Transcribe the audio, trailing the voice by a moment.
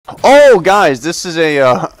Oh, guys, this is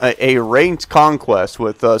a ranked conquest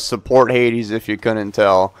with support Hades, if you couldn't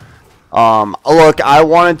tell. Look, I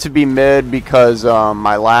wanted to be mid because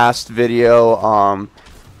my last video,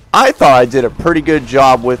 I thought I did a pretty good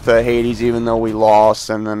job with Hades, even though we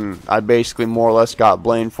lost, and then I basically more or less got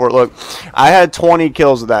blamed for it. Look, I had 20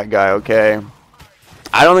 kills with that guy, okay?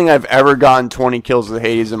 I don't think I've ever gotten 20 kills with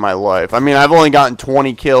Hades in my life. I mean, I've only gotten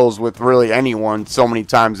 20 kills with really anyone so many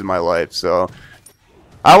times in my life, so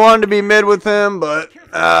I wanted to be mid with him, but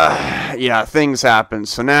yeah, things happen.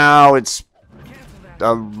 So now it's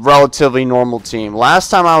a relatively normal team. Last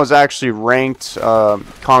time I was actually ranked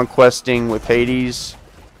conquesting with Hades,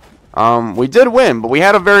 we did win, but we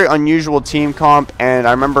had a very unusual team comp, and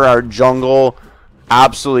I remember our jungle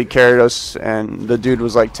absolutely carried us, and the dude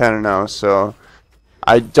was like 10-0, so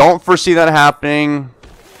I don't foresee that happening.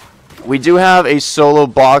 We do have a solo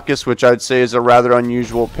Bacchus, which I'd say is a rather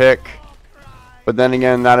unusual pick. But then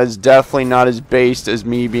again, that is definitely not as based as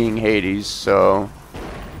me being Hades, so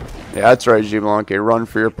yeah, that's right, Giblanque. Run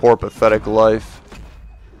for your poor, pathetic life.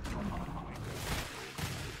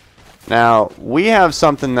 Now, we have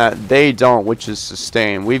something that they don't, which is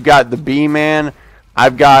sustain. We've got the B-Man. I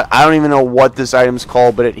don't even know what this item's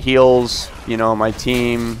called, but it heals, you know, my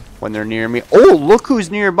team when they're near me. Oh, look who's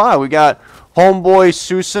nearby. We got homeboy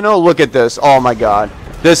Susanoo. Look at this. Oh, my God.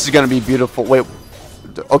 This is going to be beautiful. Wait.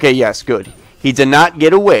 Okay, yes, good. He did not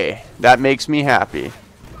get away. That makes me happy.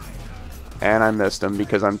 And I missed him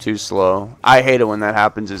because I'm too slow. I hate it when that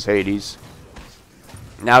happens as Hades.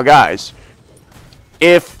 Now, guys,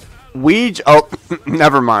 if we... Oh,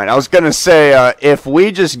 never mind. I was going to say, if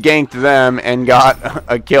we just ganked them and got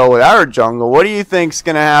a kill with our jungle, what do you think's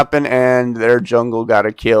going to happen? And their jungle got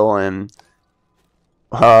a kill and...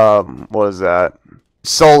 what was that?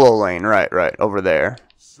 Solo lane. Right, over there.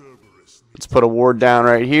 Let's put a ward down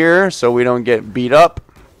right here so we don't get beat up.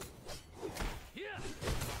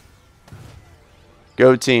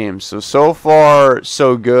 Go team. So far,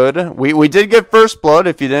 so good. We did get first blood.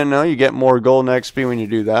 If you didn't know, you get more gold XP when you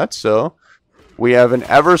do that. So we have an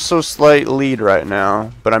ever so slight lead right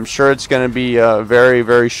now. But I'm sure it's going to be very,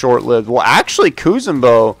 very short-lived. Well, actually,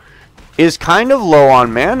 Kuzenbo is kind of low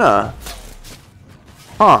on mana.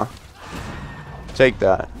 Huh. Take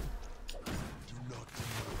that.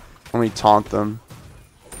 Let me taunt them.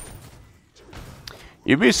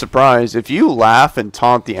 You'd be surprised if you laugh and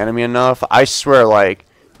taunt the enemy enough. I swear, like,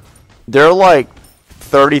 they're like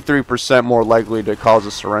 33% more likely to cause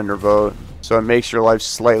a surrender vote. So it makes your life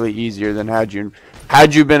slightly easier than had you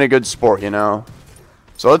been a good sport, you know.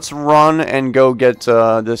 So let's run and go get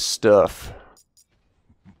this stuff.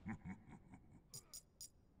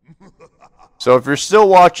 So if you're still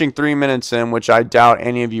watching 3 minutes in, which I doubt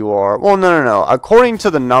any of you are, well, no. According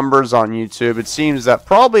to the numbers on YouTube, it seems that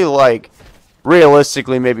probably, like,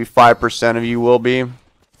 realistically, maybe 5% of you will be.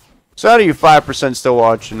 So out of you 5% still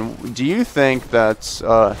watching, do you think that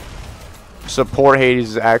support Hades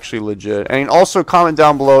is actually legit? And also comment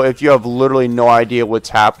down below if you have literally no idea what's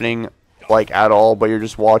happening, like, at all, but you're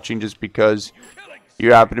just watching just because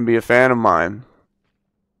you happen to be a fan of mine.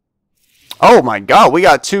 Oh my God, we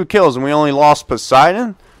got 2 kills and we only lost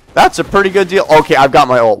Poseidon? That's a pretty good deal. Okay, I've got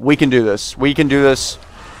my ult. We can do this. We can do this.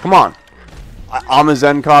 Come on.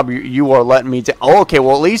 Amazenkob, you are letting me down. Oh, okay,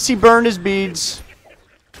 well, at least he burned his beads.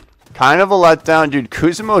 Kind of a letdown. Dude,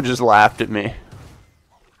 Kuzenbo just laughed at me.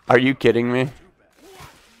 Are you kidding me?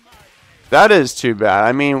 That is too bad.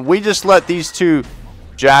 I mean, we just let these 2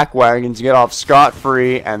 jackwagons get off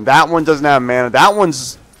scot-free, and that one doesn't have mana. That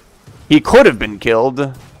one's... He could have been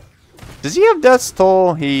killed. Does he have Death's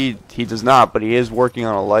Toll? He does not, but he is working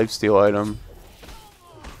on a lifesteal item.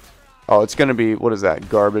 Oh, it's going to be, what is that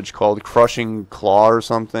garbage called? Crushing Claw or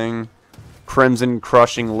something? Crimson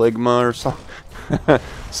Crushing Ligma or something?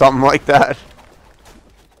 Something like that.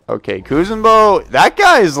 Okay, Kuzenbo, that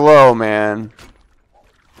guy is low, man.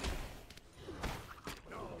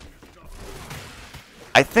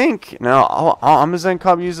 I think, no,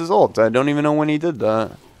 Amazenkob used his ult. I don't even know when he did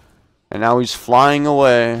that. And now he's flying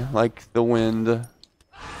away like the wind.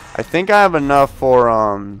 I think I have enough for,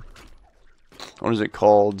 what is it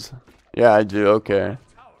called? Yeah, I do. Okay.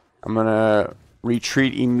 I'm going to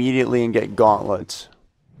retreat immediately and get gauntlets.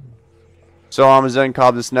 So,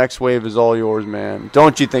 Amazenkob, this next wave is all yours, man.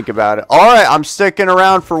 Don't you think about it. Alright, I'm sticking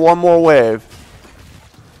around for one more wave.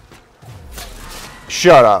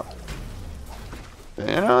 Shut up. You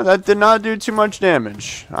know, that did not do too much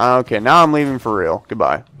damage. Okay, now I'm leaving for real.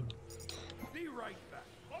 Goodbye.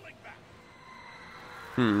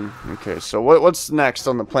 Okay, so what's next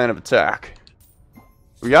on the plan of attack?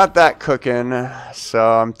 We got that cooking,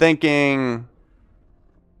 so I'm thinking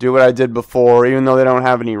do what I did before. Even though they don't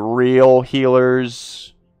have any real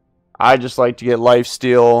healers, I just like to get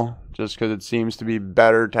lifesteal just because it seems to be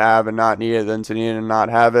better to have and not need it than to need it and not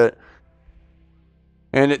have it.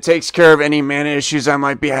 And it takes care of any mana issues I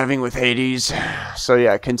might be having with Hades. So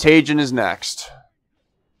yeah, Contagion is next.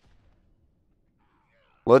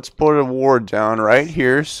 Let's put a ward down right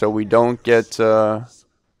here so we don't get, you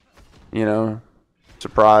know,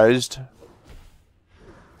 surprised.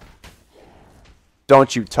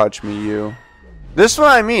 Don't you touch me, you. This is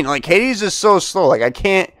what I mean. Like, Hades is so slow. Like, I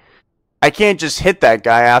can't just hit that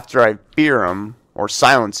guy after I fear him. Or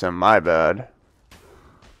silence him, my bad.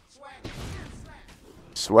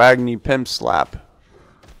 Swagny Pimp Slap.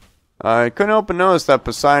 I couldn't help but notice that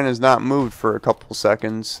Poseidon has not moved for a couple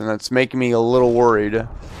seconds, and that's making me a little worried.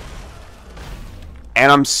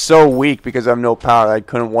 And I'm so weak because I have no power. I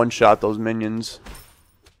couldn't one-shot those minions.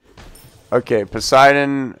 Okay,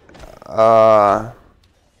 Poseidon.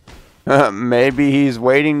 Maybe he's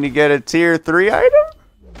waiting to get a tier 3 item?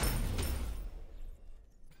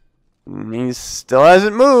 He still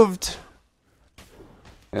hasn't moved.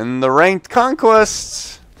 And the Ranked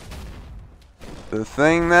Conquest, the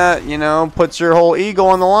thing that, you know, puts your whole ego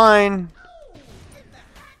on the line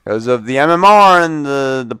because of the MMR and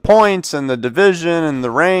the points and the division and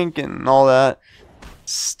the rank and all that,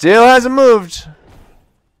 still hasn't moved.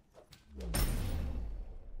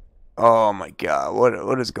 Oh my god,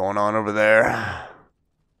 what is going on over there?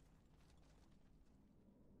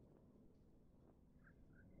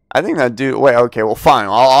 I think that dude, wait, okay, well fine,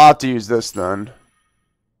 I'll have to use this then.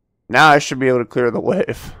 Now I should be able to clear the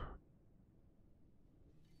wave.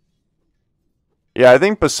 Yeah, I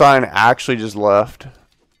think Poseidon actually just left.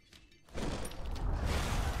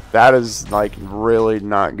 That is, like, really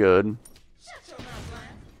not good.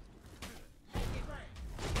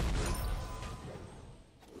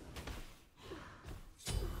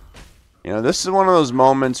 You know, this is one of those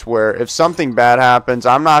moments where if something bad happens,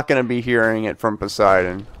 I'm not going to be hearing it from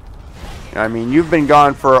Poseidon. I mean, you've been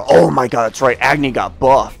gone for... Oh my god, that's right. Agni got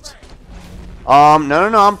buffed. No,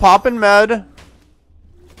 I'm popping med.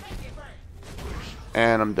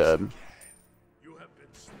 And I'm dead.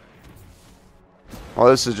 Well,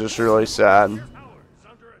 this is just really sad.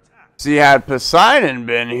 See, had Poseidon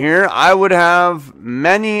been here, I would have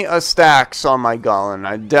many a stacks on my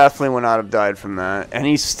Gauntlet. I definitely would not have died from that. And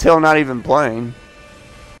he's still not even playing.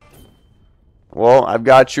 Well, I've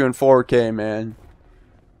got you in 4K, man.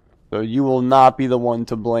 So you will not be the one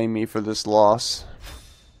to blame me for this loss.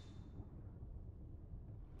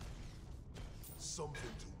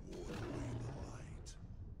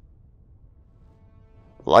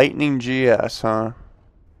 Lightning GS, huh?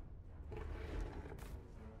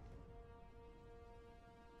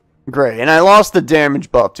 Great, and I lost the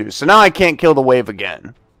damage buff too, so now I can't kill the wave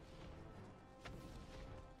again.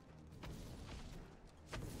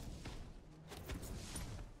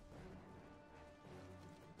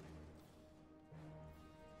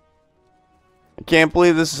 I can't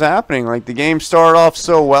believe this is happening. Like, the game started off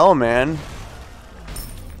so well, man.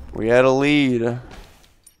 We had a lead.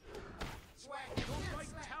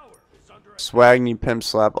 Swagny Pimp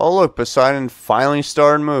Slap. Oh look, Poseidon finally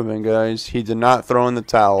started moving, guys. He did not throw in the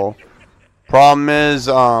towel. Problem is,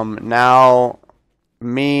 now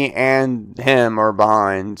me and him are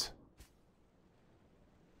behind.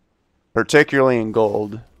 Particularly in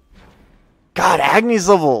gold. God, Agni's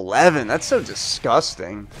level 11. That's so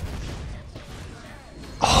disgusting.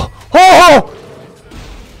 Oh!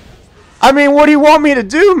 I mean, what do you want me to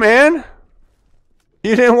do, man?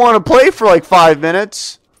 You didn't want to play for like 5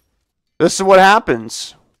 minutes. This is what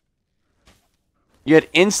happens. You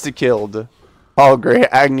get insta-killed. Oh, great.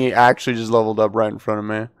 Agni actually just leveled up right in front of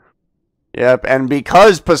me. Yep, and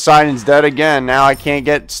because Poseidon's dead again, now I can't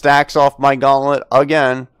get stacks off my Gauntlet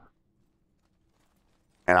again.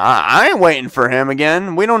 And I ain't waiting for him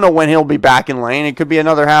again. We don't know when he'll be back in lane. It could be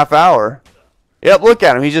another half hour. Yep, look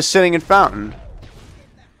at him. He's just sitting in Fountain.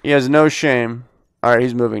 He has no shame. Alright,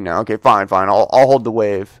 he's moving now. Okay, fine. I'll hold the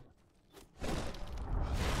wave.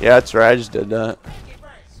 Yeah, that's right. I just did that.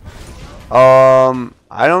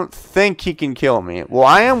 I don't think he can kill me. Well,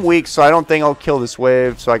 I am weak, so I don't think I'll kill this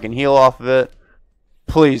wave, so I can heal off of it.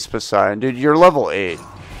 Please, Poseidon. Dude, you're level 8.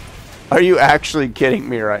 Are you actually kidding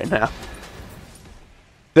me right now?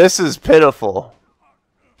 This is pitiful.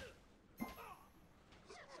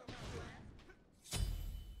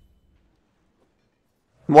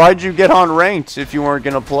 Why'd you get on ranked if you weren't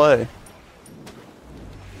gonna play?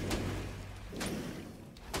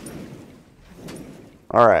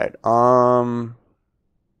 Alright,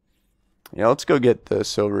 yeah, let's go get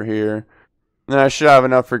this over here. Then I should have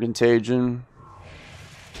enough for Contagion.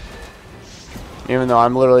 Even though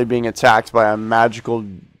I'm literally being attacked by a magical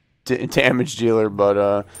damage dealer,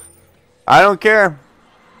 but I don't care.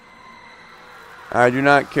 I do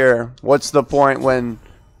not care. What's the point when,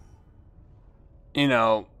 you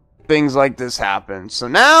know, things like this happen? So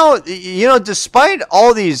now, you know, despite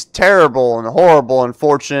all these terrible and horrible,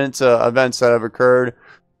 unfortunate events that have occurred,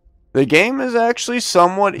 the game is actually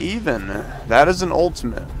somewhat even. That is an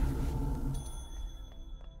ultimate.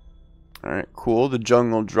 Alright, cool. The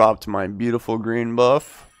jungle dropped my beautiful green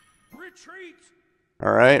buff.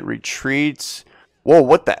 Alright, retreat. Whoa,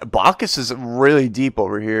 what the? Bacchus is really deep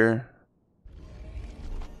over here.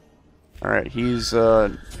 Alright, he's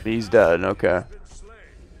dead. Okay.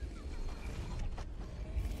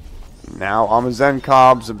 Now, Amazen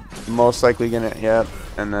Cobb's most likely gonna, yep.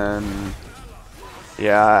 And then,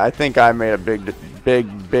 yeah, I think I made a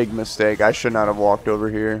big mistake. I should not have walked over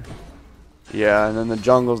here. Yeah, and then the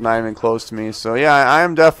jungle's not even close to me. So, yeah, I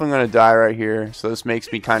am definitely gonna die right here. So this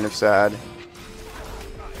makes me kind of sad.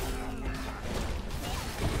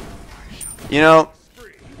 You know,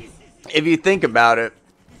 if you think about it,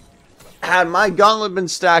 had my gauntlet been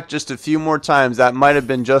stacked just a few more times, that might have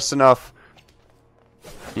been just enough,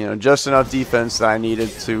 you know, just enough defense that I needed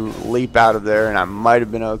to leap out of there, and I might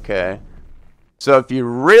have been okay. So if you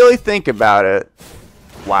really think about it,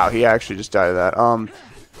 wow, he actually just died of that.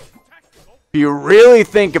 If you really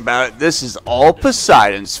think about it, this is all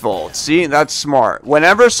Poseidon's fault. See, that's smart.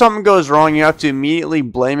 Whenever something goes wrong, you have to immediately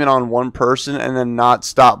blame it on one person and then not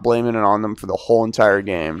stop blaming it on them for the whole entire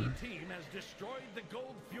game.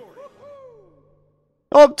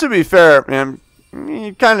 Well, to be fair, man,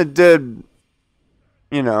 he kind of did,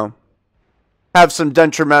 you know, have some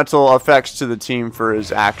detrimental effects to the team for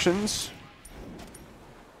his actions.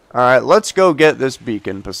 Alright, let's go get this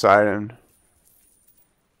beacon, Poseidon.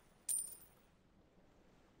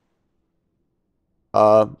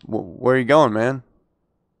 Where are you going, man?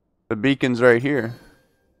 The beacon's right here.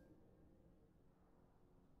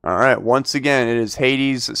 Alright, once again, it is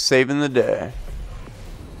Hades saving the day.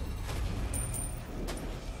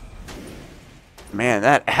 Man,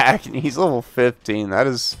 that Agony, he's level 15. That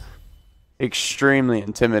is extremely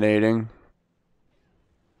intimidating.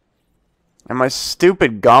 And my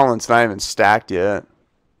stupid gauntlet's not even stacked yet.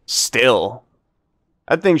 Still.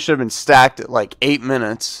 That thing should have been stacked at like 8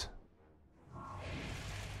 minutes.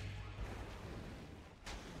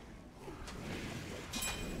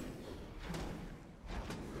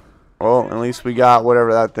 Well, at least we got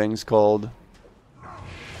whatever that thing's called.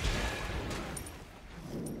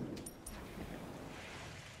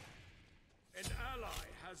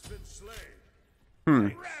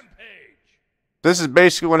 This is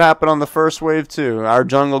basically what happened on the first wave too. Our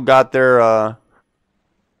jungle got their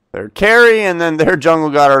carry, and then their jungle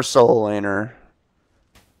got our solo laner.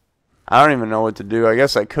 I don't even know what to do. I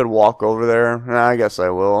guess I could walk over there. Nah, I guess I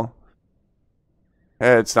will.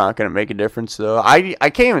 It's not going to make a difference though. I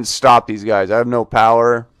can't even stop these guys. I have no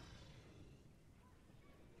power.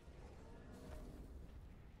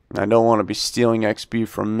 I don't want to be stealing XP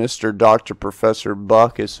from Mr. Dr. Professor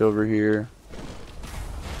Bacchus over here.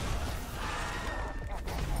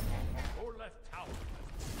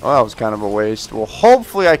 Well, that was kind of a waste. Well,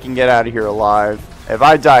 hopefully I can get out of here alive. If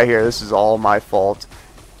I die here, this is all my fault.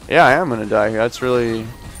 Yeah, I am going to die here.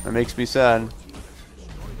 That makes me sad.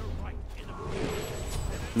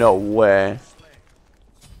 No way.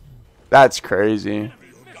 That's crazy.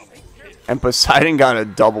 And Poseidon got a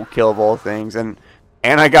double kill of all things. And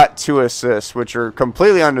I got 2 assists, which are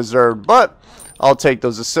completely undeserved. But I'll take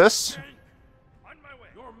those assists.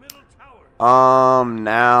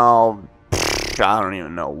 Now... I don't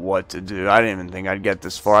even know what to do. I didn't even think I'd get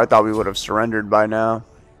this far. I thought we would have surrendered by now.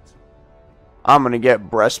 I'm going to get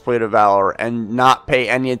Breastplate of Valor and not pay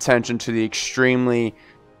any attention to the extremely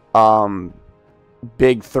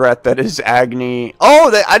big threat that is Agony. Oh,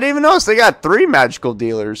 I didn't even notice they got 3 magical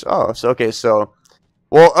dealers. Oh, so okay, so...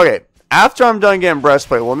 Well, okay. After I'm done getting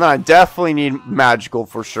Breastplate, well, then I definitely need magical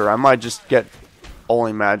for sure. I might just get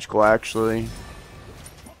only magical, actually.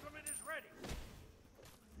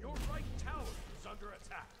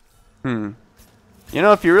 You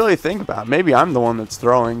know, if you really think about it, maybe I'm the one that's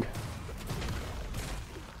throwing.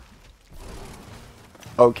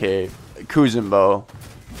 Okay, Kuzumbo.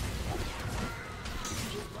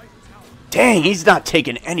 Dang, he's not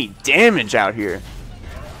taking any damage out here.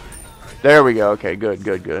 There we go. Okay, good,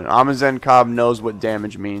 good, good. Amazen Cobb knows what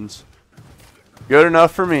damage means. Good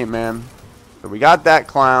enough for me, man. So we got that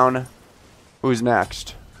clown. Who's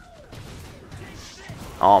next?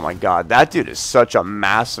 Oh my god, that dude is such a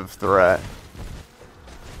massive threat.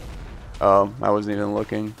 Oh, I wasn't even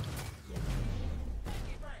looking.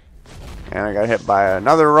 And I got hit by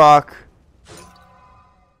another rock.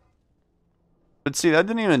 But see, that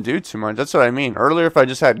didn't even do too much. That's what I mean. Earlier, if I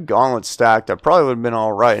just had gauntlets stacked, I probably would have been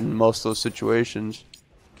alright in most of those situations.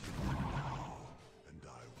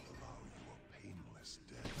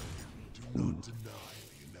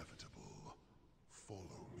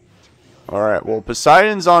 Alright, well,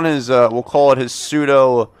 Poseidon's on his, we'll call it his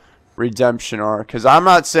pseudo redemption arc. Because I'm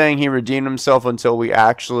not saying he redeemed himself until we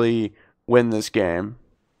actually win this game.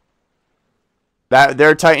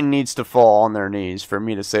 Their Titan needs to fall on their knees for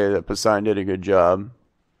me to say that Poseidon did a good job.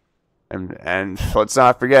 And let's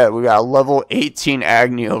not forget, we got a level 18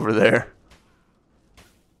 Agni over there.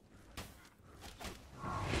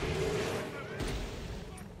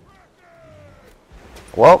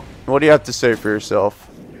 Well, what do you have to say for yourself?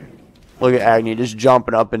 Look at Agni just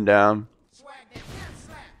jumping up and down.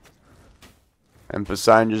 And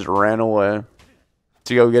Poseidon just ran away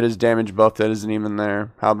to go get his damage buff that isn't even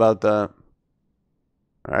there. How about that?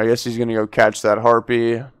 I guess he's going to go catch that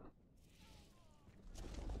harpy.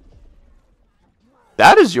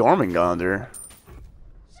 That is Jormungandr.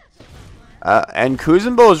 And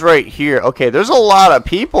Kuzenbo's right here. Okay, there's a lot of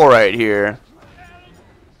people right here.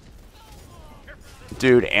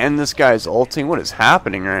 Dude, and this guy's ulting. What is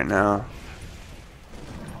happening right now?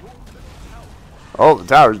 Oh, the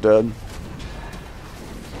tower's dead.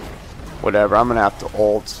 Whatever, I'm going to have to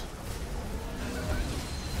ult.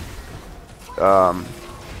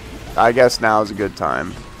 I guess now is a good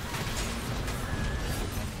time.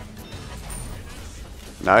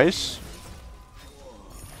 Nice.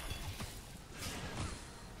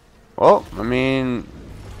 Well, I mean,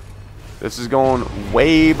 this is going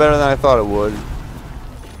way better than I thought it would.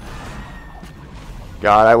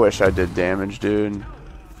 God, I wish I did damage, dude.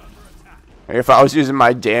 If I was using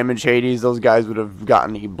my damage Hades, those guys would have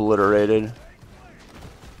gotten obliterated.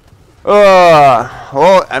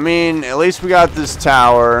 Well, I mean, at least we got this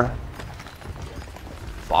tower.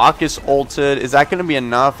 Bacchus ulted. Is that going to be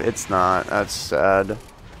enough? It's not. That's sad.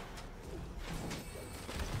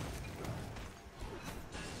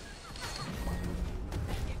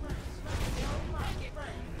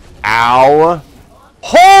 Ow.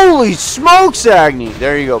 Holy smokes, Agni.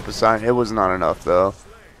 There you go, Poseidon. It was not enough, though.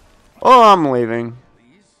 Oh, I'm leaving.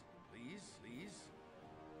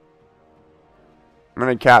 I'm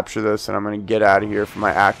going to capture this, and I'm going to get out of here for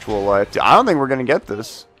my actual life. I don't think we're going to get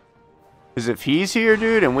this. Because if he's here,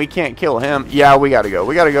 dude, and we can't kill him... Yeah, we got to go.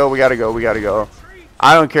 We got to go. We got to go. We got to go.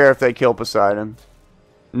 I don't care if they kill Poseidon.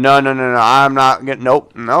 No, no, no, no. I'm not getting...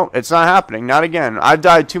 Nope. Nope. It's not happening. Not again. I've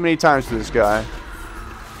died too many times to this guy.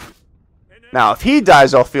 Now, if he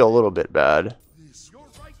dies, I'll feel a little bit bad.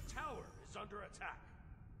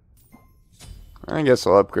 I guess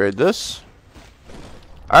I'll upgrade this.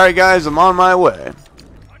 Alright, guys. I'm on my way.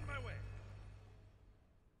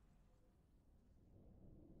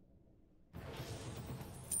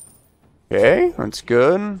 Okay, that's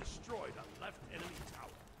good.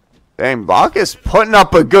 Dang, Bacchus putting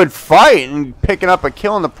up a good fight and picking up a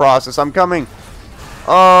kill in the process. I'm coming.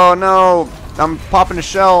 Oh, no. I'm popping a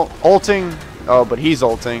shell. Ulting. Oh, but he's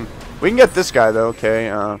ulting. We can get this guy, though. Okay.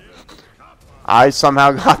 I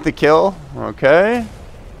somehow got the kill. Okay.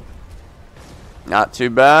 Not too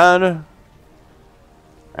bad.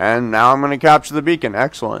 And now I'm going to capture the beacon.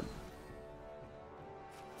 Excellent.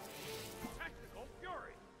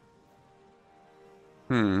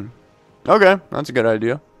 Okay, that's a good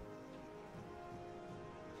idea.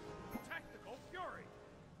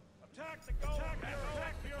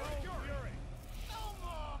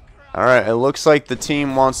 Alright, it looks like the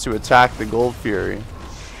team wants to attack the Gold Fury.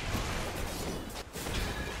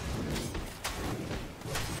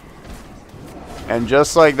 And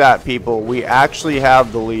just like that, people, we actually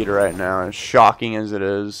have the lead right now, as shocking as it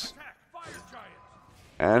is.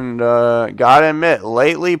 And, gotta admit,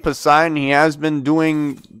 lately, Poseidon, he has been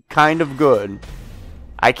doing kind of good.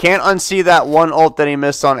 I can't unsee that one ult that he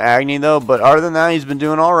missed on Agni, though, but other than that, he's been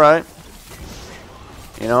doing alright.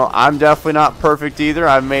 You know, I'm definitely not perfect either.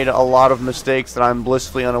 I've made a lot of mistakes that I'm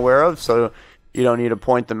blissfully unaware of, so you don't need to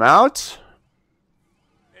point them out.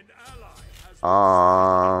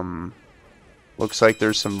 Looks like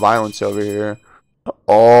there's some violence over here.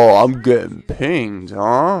 Oh, I'm getting pinged,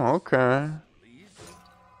 huh? Okay.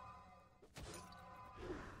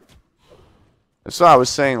 That's what I was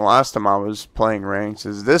saying last time I was playing ranks.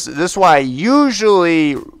 Is this why I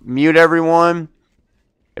usually mute everyone?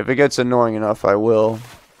 If it gets annoying enough, I will.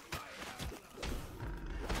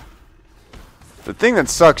 The thing that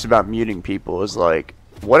sucks about muting people is, like,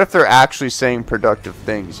 what if they're actually saying productive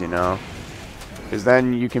things, you know? Because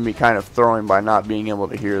then you can be kind of throwing by not being able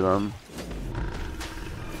to hear them.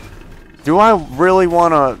 Do I really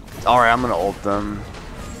want to... Alright, I'm going to ult them.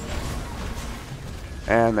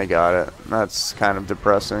 And they got it. That's kind of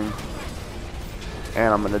depressing.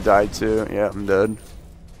 And I'm gonna die too. Yeah, I'm dead.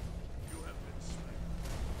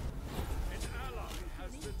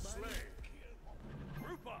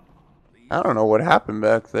 I don't know what happened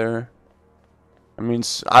back there. I mean,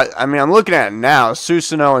 I'm looking at it now.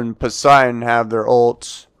 Susanoo and Poseidon have their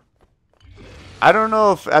ults. I don't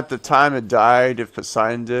know if at the time it died, if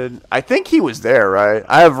Poseidon did. I think he was there, right?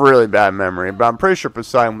 I have really bad memory, but I'm pretty sure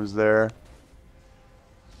Poseidon was there.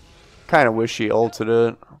 Kind of wish he ulted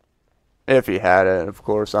it. If he had it, of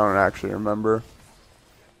course. I don't actually remember.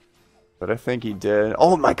 But I think he did.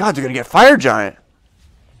 Oh my god, they're going to get Fire Giant.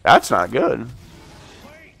 That's not good.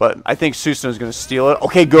 But I think Susanoo's going to steal it.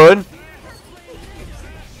 Okay, good.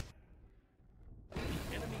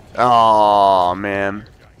 Oh, man.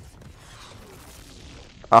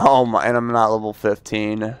 Oh my, and I'm not level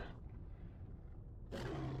 15.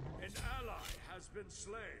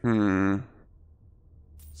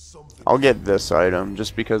 I'll get this item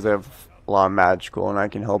just because they have a lot of magical and I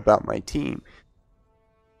can help out my team.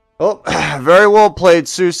 Oh, very well played,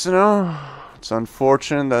 Susanoo. It's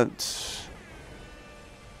unfortunate that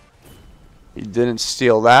he didn't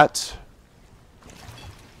steal that.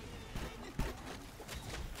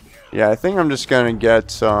 Yeah, I think I'm just gonna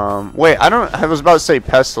get wait, I was about to say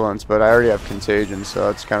Pestilence, but I already have Contagion, so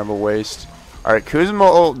that's kind of a waste. Alright, Kuzma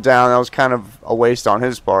ult down. That was kind of a waste on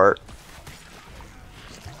his part.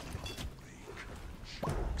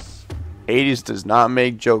 Hades does not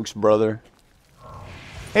make jokes, brother.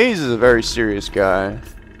 Hades is a very serious guy.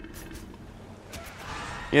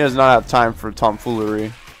 He does not have time for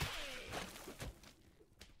tomfoolery.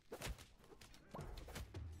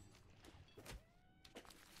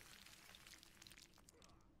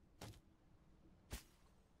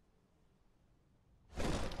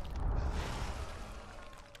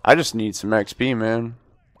 I just need some XP, man.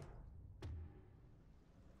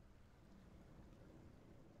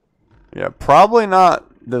 Yeah, probably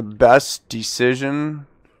not the best decision.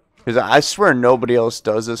 Because I swear nobody else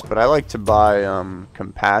does this, but I like to buy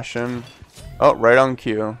Compassion. Oh, right on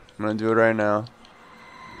cue. I'm going to do it right now.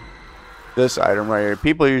 This item right here.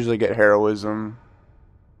 People usually get Heroism.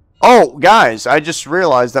 Oh, guys, I just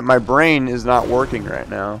realized that my brain is not working right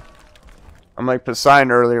now. I'm like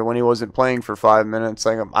Poseidon earlier when he wasn't playing for 5 minutes.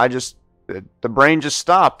 Like the brain just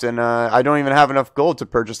stopped, and I don't even have enough gold to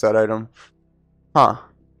purchase that item. Huh.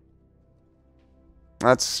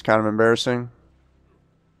 That's kind of embarrassing.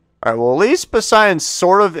 Alright, well, at least Poseidon's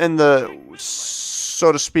sort of in the,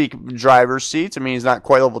 so to speak, driver's seat. I mean, he's not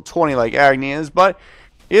quite level 20 like Agni is, but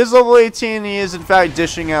he is level 18. He is, in fact,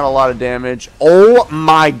 dishing out a lot of damage. Oh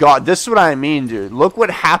my god, this is what I mean, dude. Look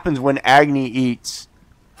what happens when Agni eats.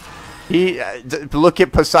 Look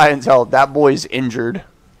at Poseidon's health. That boy's injured.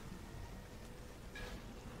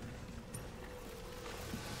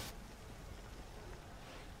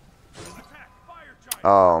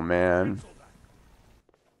 Oh, man.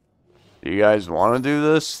 Do you guys want to do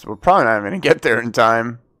this? We're probably not going to get there in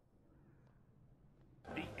time.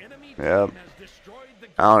 Yep.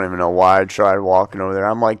 I don't even know why I tried walking over there.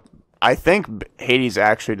 I'm like, I think Hades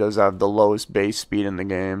actually does have the lowest base speed in the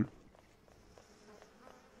game.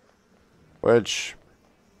 Which,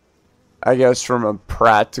 I guess from a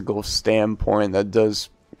practical standpoint, that does,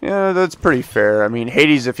 yeah, that's pretty fair. I mean,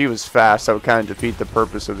 Hades, if he was fast, that would kind of defeat the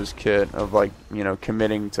purpose of his kit of, like, you know,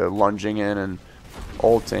 committing to lunging in and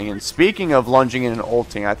ulting. And speaking of lunging in and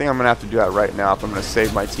ulting, I think I'm going to have to do that right now if I'm going to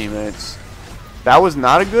save my teammates. That was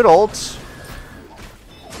not a good ult.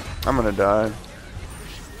 I'm going to die.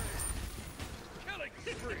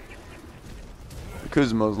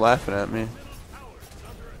 Kuzmo's laughing at me.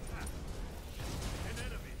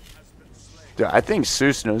 Dude, I think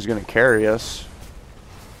Susanoo's going to carry us.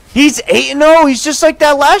 He's 8-0. He's just like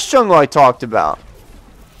that last jungle I talked about.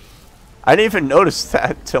 I didn't even notice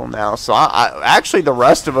that till now. So actually the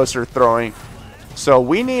rest of us are throwing. So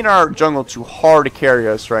we need our jungle to hard to carry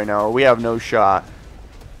us right now. We have no shot.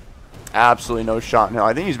 Absolutely no shot now.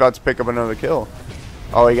 I think he's about to pick up another kill.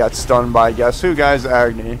 Oh, he got stunned by guess who, guys?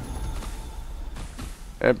 Agni.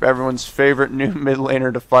 Everyone's favorite new mid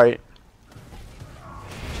laner to fight.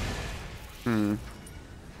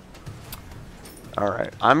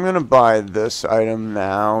 Alright, I'm gonna buy this item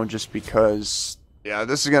now just because, yeah,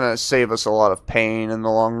 this is gonna save us a lot of pain in the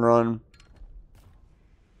long run.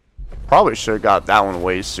 Probably should have got that one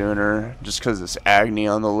way sooner, just because it's Agni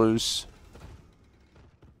on the loose.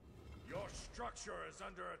 Your structure is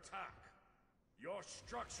under attack. Your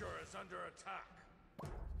structure is under attack.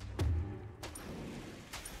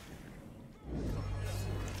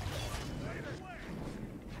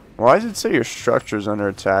 Why does it say your structure's under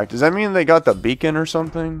attack? Does that mean they got the beacon or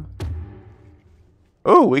something?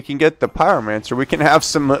 Oh, we can get the pyromancer. We can have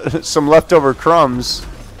some some leftover crumbs.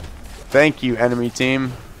 Thank you, enemy team.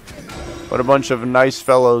 What a bunch of nice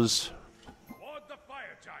fellows. Ward the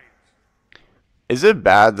fire giant. Is it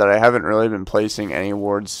bad that I haven't really been placing any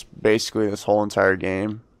wards basically this whole entire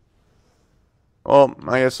game? Well,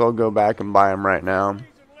 I guess I'll go back and buy them right now. Enemies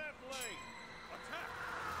in left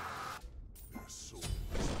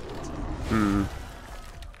lane. Attack.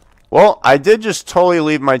 Well, I did just totally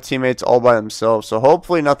leave my teammates all by themselves, so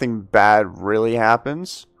hopefully nothing bad really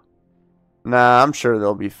happens. Nah, I'm sure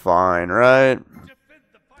they'll be fine, right? Defend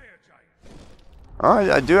the fire giant.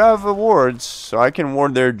 I do have the wards, so I can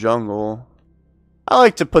ward their jungle. I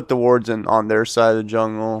like to put the wards in on their side of the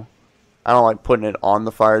jungle. I don't like putting it on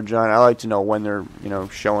the fire giant. I like to know when they're, you know,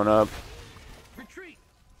 showing up. Retreat.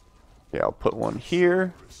 Yeah, I'll put one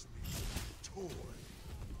here.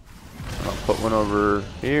 I'll put one over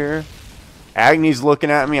here. Agni's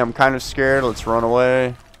looking at me. I'm kind of scared. Let's run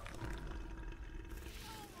away.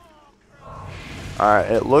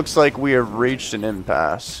 Alright, it looks like we have reached an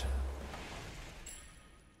impasse.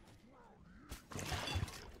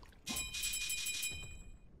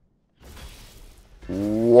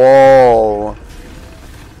 Whoa.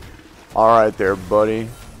 Alright there, buddy.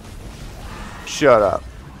 Shut up.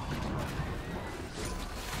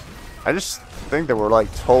 I just think that we're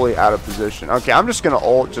like totally out of position. Okay, I'm just gonna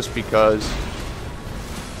ult just because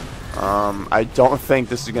I don't think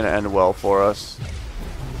this is gonna end well for us.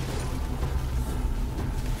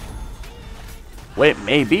 Wait,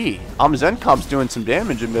 maybe. Zenkop's doing some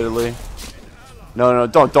damage, admittedly. No,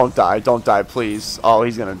 don't die, please. Oh,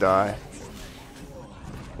 he's gonna die.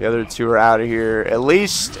 The other two are out of here. At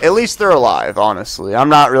least they're alive, honestly. I'm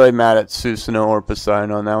not really mad at Susanoo or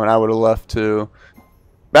Poseidon on that one. I would have left too.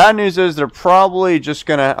 Bad news is they're probably just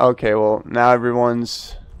gonna... Okay, well, now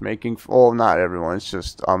everyone's making... Well, not everyone. It's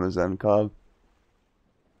just Zenkop.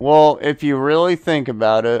 Well, if you really think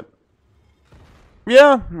about it...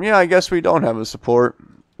 Yeah, I guess we don't have a support.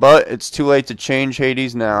 But it's too late to change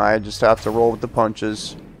Hades now. I just have to roll with the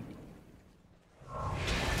punches.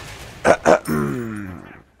 Fire giant.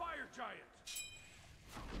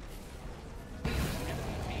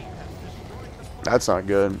 That's not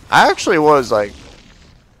good. I actually was, like,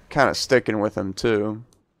 kind of sticking with him, too.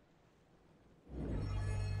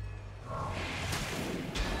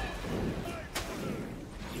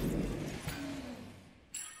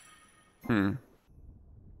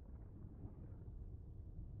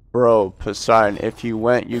 Bro, Poseidon, if you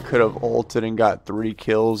went, you could have ulted and got 3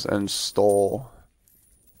 kills and stole.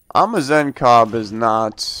 Zenkop is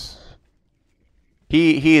not...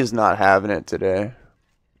 He is not having it today.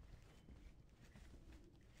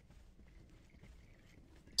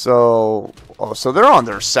 So... Oh, so they're on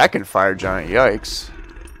their second fire giant. Yikes.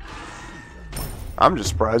 I'm just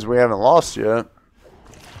surprised we haven't lost yet.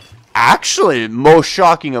 Actually, most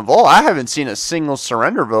shocking of all, I haven't seen a single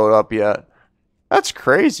surrender vote up yet. That's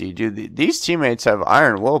crazy, dude. These teammates have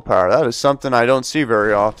iron willpower. That is something I don't see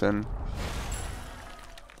very often.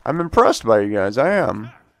 I'm impressed by you guys. I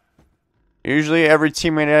am. Usually every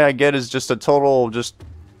teammate I get is just a total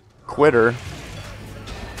quitter.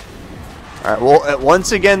 Alright, well,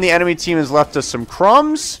 once again, the enemy team has left us some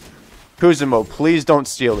crumbs. Kuzumo, please don't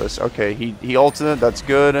steal this. Okay, he ulted it. That's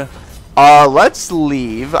good. Let's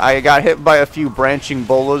leave. I got hit by a few branching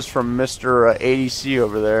bolas from Mr. ADC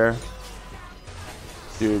over there.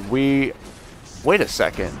 Dude, wait a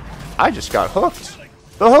second. I just got hooked.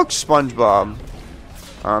 The hook, SpongeBob.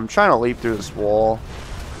 I'm trying to leap through this wall.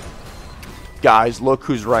 Guys, look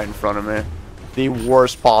who's right in front of me. The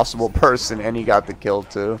worst possible person, and he got the kill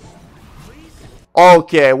too.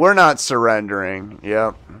 Okay, we're not surrendering.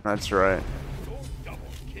 Yep, that's right.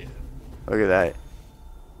 Look at that.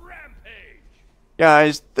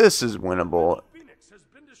 Guys, this is winnable.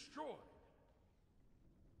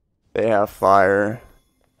 They have fire.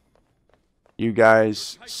 You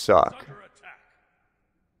guys suck.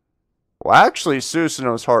 Well, actually,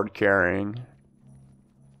 Susanoo's hard carrying.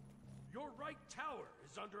 Your right tower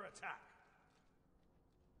is under attack.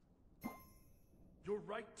 Your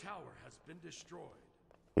right tower has been destroyed.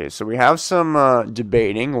 Okay, so we have some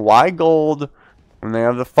debating. Why gold when they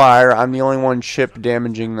have the fire? I'm the only one chip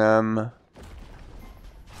damaging them.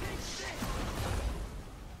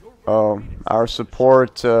 Oh, our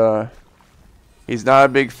support, he's not a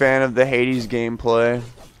big fan of the Hades gameplay.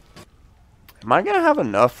 Am I gonna have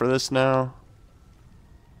enough for this now?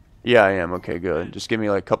 Yeah, I am. Okay, good. Just give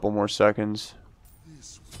me like a couple more seconds.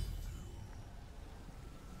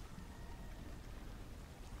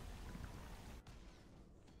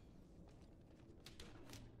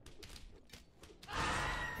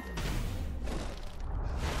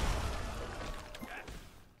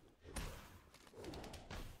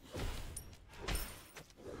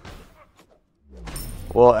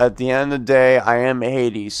 Well, at the end of the day, I am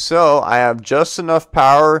Hades, so I have just enough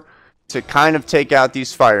power to kind of take out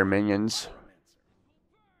these fire minions.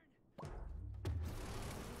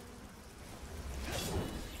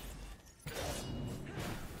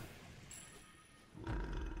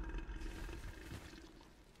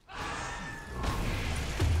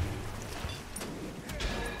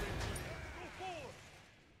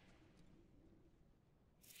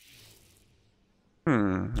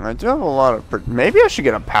 I do have a lot of... Maybe I should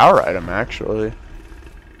get a power item, actually.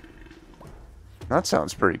 That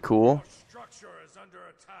sounds pretty cool. Structure is under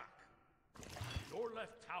attack. Your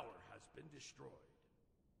left tower has been destroyed.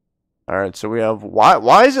 Alright, so we have...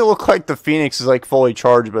 Why does it look like the Phoenix is, like, fully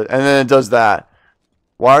charged, but... And then it does that.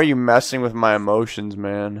 Why are you messing with my emotions,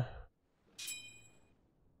 man?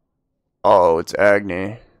 Oh, it's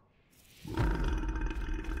Agni.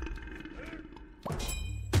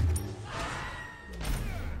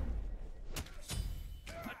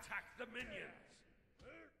 Attack the minions.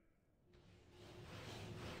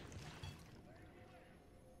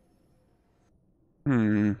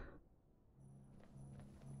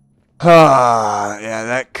 Yeah,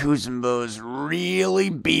 that Kuzenbo is really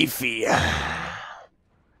beefy.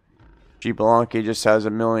 G-Blanky just has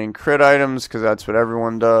a million crit items because that's what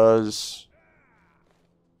everyone does.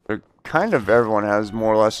 But kind of everyone has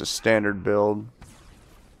more or less a standard build.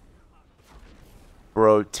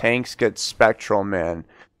 Bro, tanks get Spectral, man.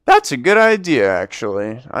 That's a good idea,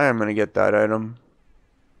 actually. I am going to get that item.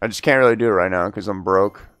 I just can't really do it right now because I'm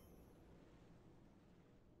broke.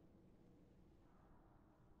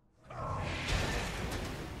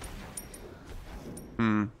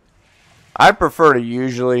 I prefer to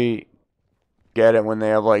usually get it when they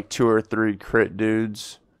have like 2 or 3 crit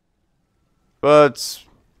dudes. But,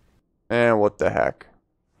 what the heck.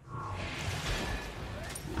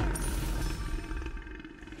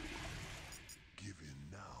 Give in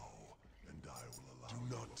now, and I will allow. Do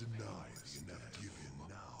not deny the inevitable. Give in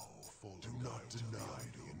now. Do not deny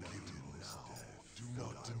the inevitable. Do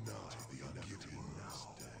not deny the inevitable.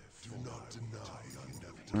 Do not deny the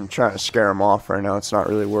inevitable. I'm trying to scare him off right now. It's not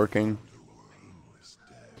really working.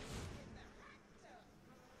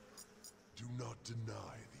 Do not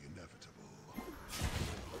deny the inevitable.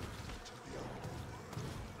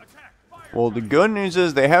 Well, the good news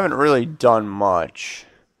is they haven't really done much.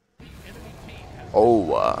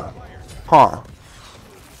 Oh, huh.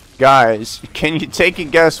 Guys, can you take a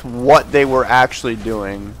guess what they were actually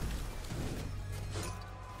doing?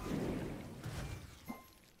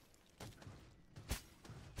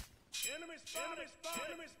 Enemy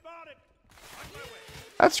spotted.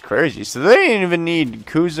 That's crazy. So they didn't even need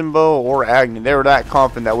Kuzenbo or Agni. They were that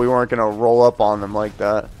confident that we weren't going to roll up on them like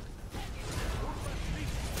that.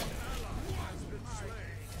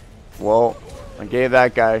 Well, I gave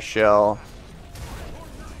that guy a shell.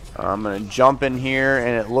 I'm going to jump in here,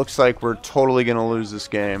 and it looks like we're totally going to lose this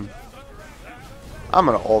game. I'm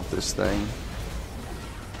going to ult this thing.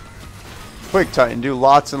 Quick Titan, do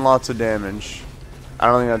lots and lots of damage. I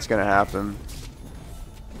don't think that's going to happen.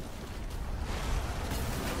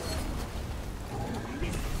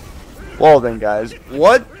 Well then, guys,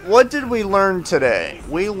 what did we learn today?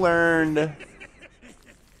 We learned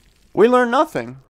nothing.